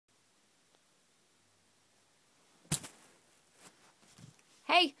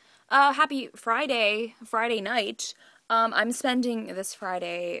Hey, happy Friday night. I'm spending this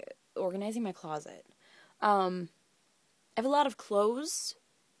Friday organizing my closet. I have a lot of clothes,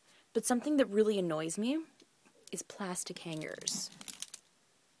 but something that really annoys me is plastic hangers.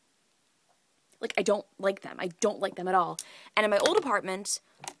 Like, I don't like them. I don't like them at all. And in my old apartment,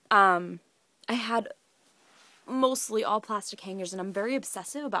 I had mostly all plastic hangers, and I'm very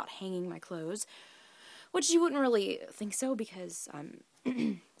obsessive about hanging my clothes, which you wouldn't really think so because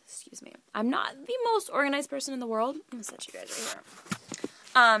excuse me, I'm not the most organized person in the world. I'm gonna set you guys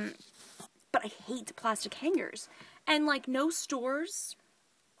right here. But I hate plastic hangers, and like no stores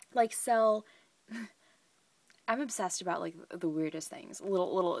like sell. I'm obsessed about like the weirdest things.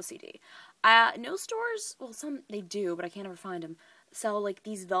 Little OCD. No stores. Well, some they do, but I can't ever find them. Sell like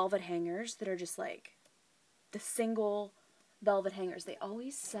these velvet hangers that are just like the single velvet hangers. They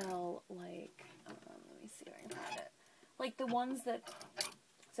always sell like let me see if I can find it. Like the ones that.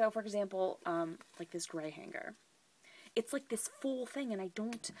 So for example, like this gray hanger. It's like this full thing, and I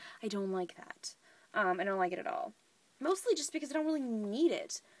don't like that. I don't like it at all. Mostly just because I don't really need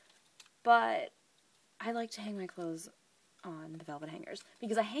it. But I like to hang my clothes on the velvet hangers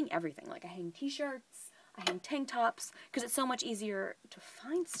because I hang everything. Like I hang t-shirts, I hang tank tops, because it's so much easier to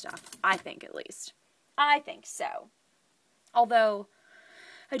find stuff. I think, at least. I think so. Although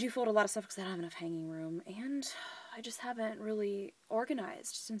I do fold a lot of stuff because I don't have enough hanging room, and I just haven't really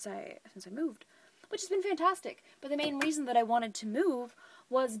organized since I moved, which has been fantastic. But the main reason that I wanted to move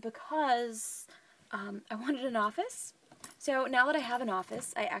was because I wanted an office. So now that I have an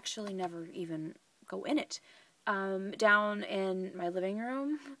office, I actually never even go in it. Down in my living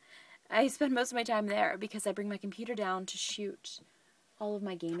room, I spend most of my time there because I bring my computer down to shoot all of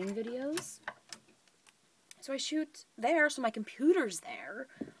my gaming videos. So I shoot there, so my computer's there,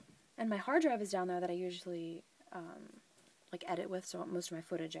 and my hard drive is down there that I usually like edit with, so most of my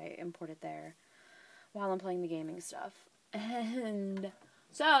footage I import it there while I'm playing the gaming stuff. And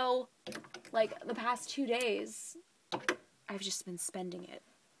so, like, the past 2 days, I've just been spending it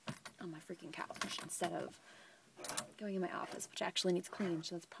on my freaking couch instead of going in my office, which actually needs cleaning,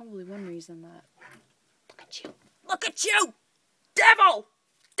 so that's probably one reason that... Look at you! Look at you! Devil!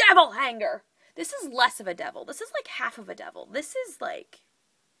 Devil hanger! This is less of a devil. This is like half of a devil. This is like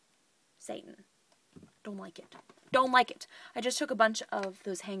Satan. Don't like it. Don't like it. I just took a bunch of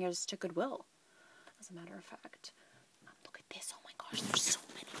those hangers to Goodwill, as a matter of fact. Look at this. Oh my gosh, there's so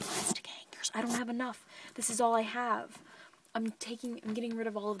many plastic hangers. I don't have enough. This is all I have. I'm getting rid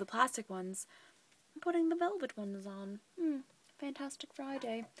of all of the plastic ones. I'm putting the velvet ones on. Fantastic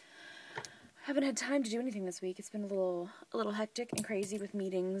Friday. I haven't had time to do anything this week. It's been a little hectic and crazy with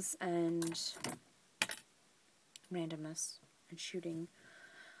meetings and randomness and shooting.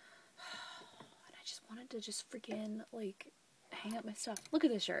 And I just wanted to just freaking, like, hang up my stuff. Look at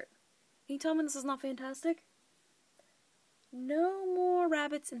this shirt. Can you tell me this is not fantastic? No more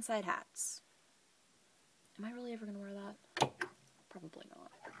rabbits inside hats. Am I really ever going to wear that? Probably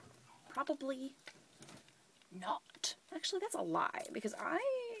not. Probably not. Actually, that's a lie, because I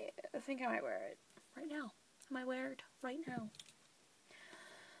think I might wear it right now. I might wear it right now.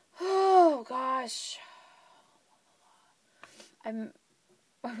 Oh, gosh. I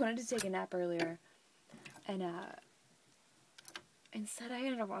wanted to take a nap earlier, and instead I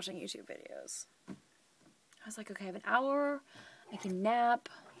ended up watching YouTube videos. I was like, okay, I have an hour, I can nap.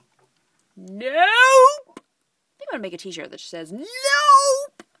 Nope! I think I'm gonna make a t-shirt that just says,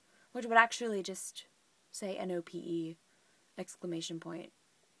 nope! Which would actually just say N-O-P-E, exclamation point,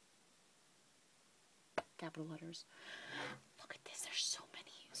 capital letters. Look at this, there's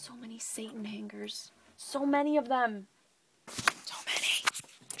so many Satan hangers. So many of them. So many.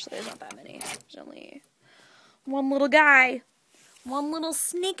 Actually, there's not that many. There's only one little guy. One little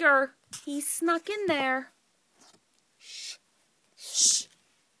sneaker. He snuck in there. Shh. Shh.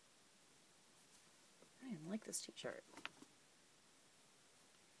 I don't even like this t-shirt.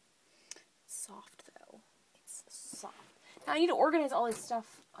 It's soft, though. It's soft. Now, I need to organize all this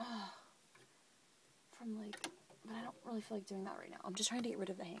stuff. From, like... But I don't really feel like doing that right now. I'm just trying to get rid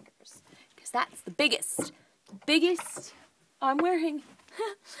of the hangers. Because that's the biggest. Biggest... Oh, I'm wearing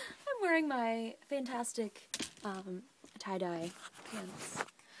my fantastic tie-dye pants.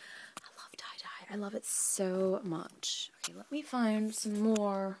 I love tie-dye. I love it so much. Okay, let me find some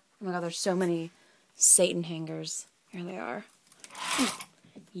more. Oh my god, there's so many Satan hangers. Here they are.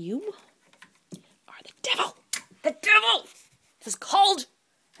 You are the devil! The devil is called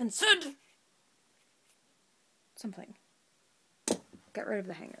and said something. Get rid of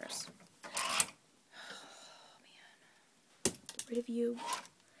the hangers. Get rid of you.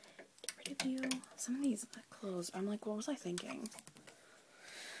 Get rid of you. Some of these clothes, I'm like, what was I thinking?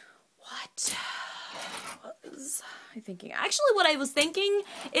 What was I thinking? Actually, what I was thinking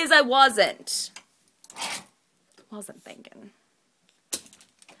is I wasn't thinking.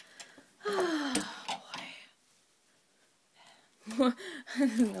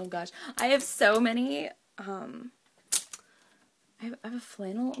 Oh gosh, I have so many. I have a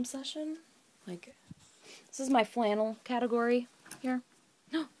flannel obsession. Like, this is my flannel category here.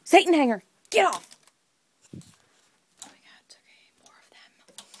 No, Satan hanger, get off! Oh my god, okay,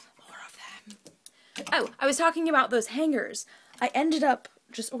 more of them. Oh, I was talking about those hangers. I ended up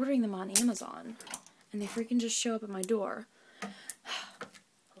just ordering them on Amazon, and they freaking just show up at my door. I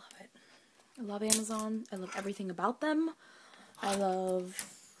love it. I love Amazon. I love everything about them. I love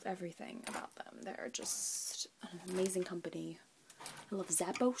everything about them. They're just an amazing company. I love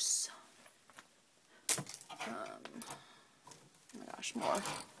Zappos. Oh my gosh,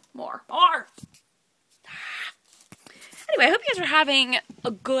 more. Anyway, I hope you guys are having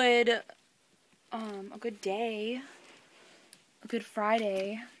a good day, a good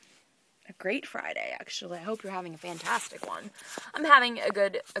Friday, a great Friday. Actually, I hope you're having a fantastic one. I'm having a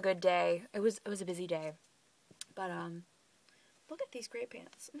good day. It was a busy day, but look at these great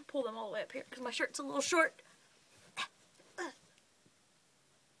pants. I'm gonna pull them all the way up here because my shirt's a little short.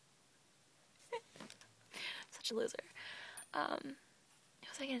 Such a loser. What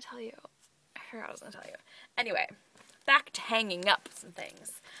was I gonna tell you? I forgot what I was gonna tell you. Anyway, back to hanging up some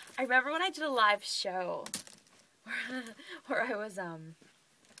things. I remember when I did a live show where I was,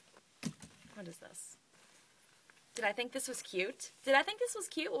 what is this? Did I think this was cute?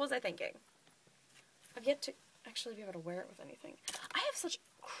 What was I thinking? I've yet to actually be able to wear it with anything. I have such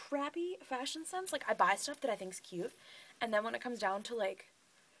crappy fashion sense. Like, I buy stuff that I think's cute, and then when it comes down to, like,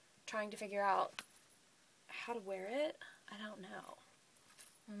 trying to figure out how to wear it, I don't know.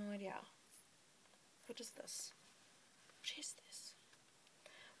 I have no idea. What is this? What is this?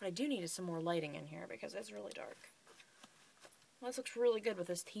 What I do need is some more lighting in here because it's really dark. Well, this looks really good with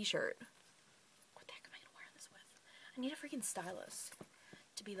this t-shirt. What the heck am I gonna wear this with? I need a freaking stylus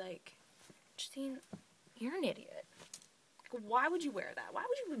to be like, Justine, you're an idiot. Like, why would you wear that? Why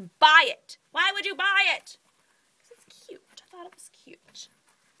would you even buy it? Why would you buy it? Because it's cute. I thought it was cute.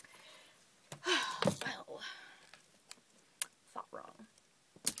 Well, thought wrong.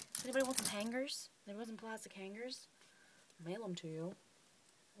 Does anybody want some hangers? Anybody want some plastic hangers? I'll mail them to you.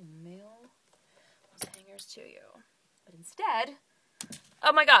 I'll mail those hangers to you. But instead,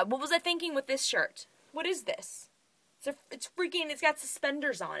 oh my god, what was I thinking with this shirt? What is this? It's got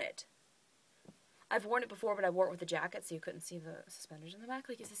suspenders on it. I've worn it before, but I wore it with a jacket so you couldn't see the suspenders in the back.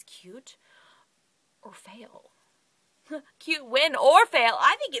 Like, is this cute or fail? Cute, win, or fail.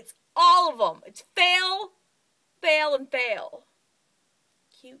 I think it's all of them. It's fail, fail, and fail.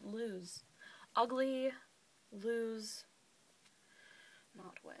 Cute, lose. Ugly, lose.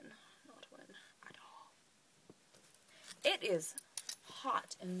 Not win. Not win at all. It is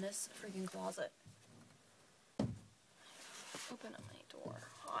hot in this freaking closet. Open up my door.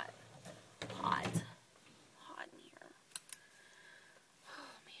 Hot. Hot. Hot in here.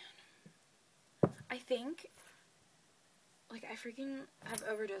 Oh, man. I think, like, I freaking have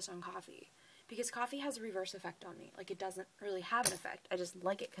overdosed on coffee. Because coffee has a reverse effect on me. Like, it doesn't really have an effect. I just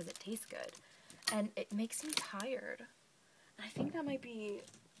like it because it tastes good. And it makes me tired. And I think that might be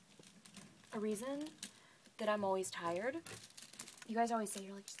a reason that I'm always tired. You guys always say,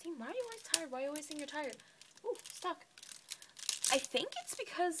 you're like, Justine, why are you always tired? Why are you always saying you're tired? Ooh, stuck. I think it's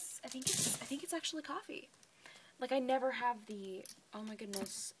because, I think it's actually coffee. Like, I never have the, oh my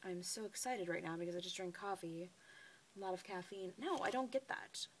goodness, I'm so excited right now because I just drank coffee. A lot of caffeine. No, I don't get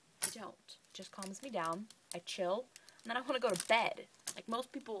that. I don't. It just calms me down. I chill. And then I want to go to bed. Like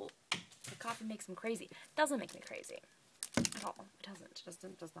most people, the coffee makes them crazy. It doesn't make me crazy. At all. It doesn't.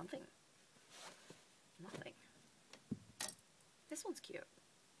 It does nothing. Nothing. This one's cute.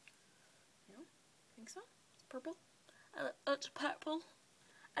 You know? Think so? It's purple. It's purple.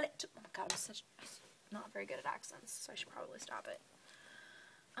 I like to, oh my god, I'm not very good at accents, so I should probably stop it.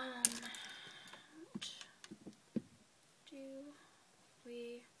 What do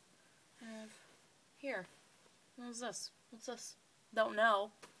we have here? What's this? What's this? Don't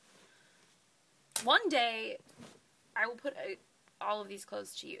know. One day, I will put all of these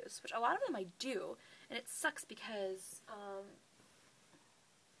clothes to use, which a lot of them I do, and it sucks because,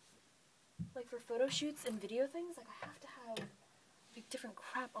 like for photo shoots and video things, like I have to have like different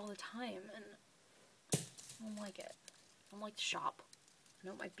crap all the time, and I don't like it. I don't like to shop. I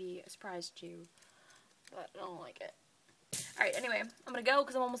know it might be a surprise to you, but I don't like it. Alright, anyway, I'm gonna go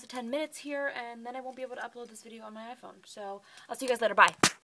because I'm almost at 10 minutes here, and then I won't be able to upload this video on my iPhone. So, I'll see you guys later. Bye.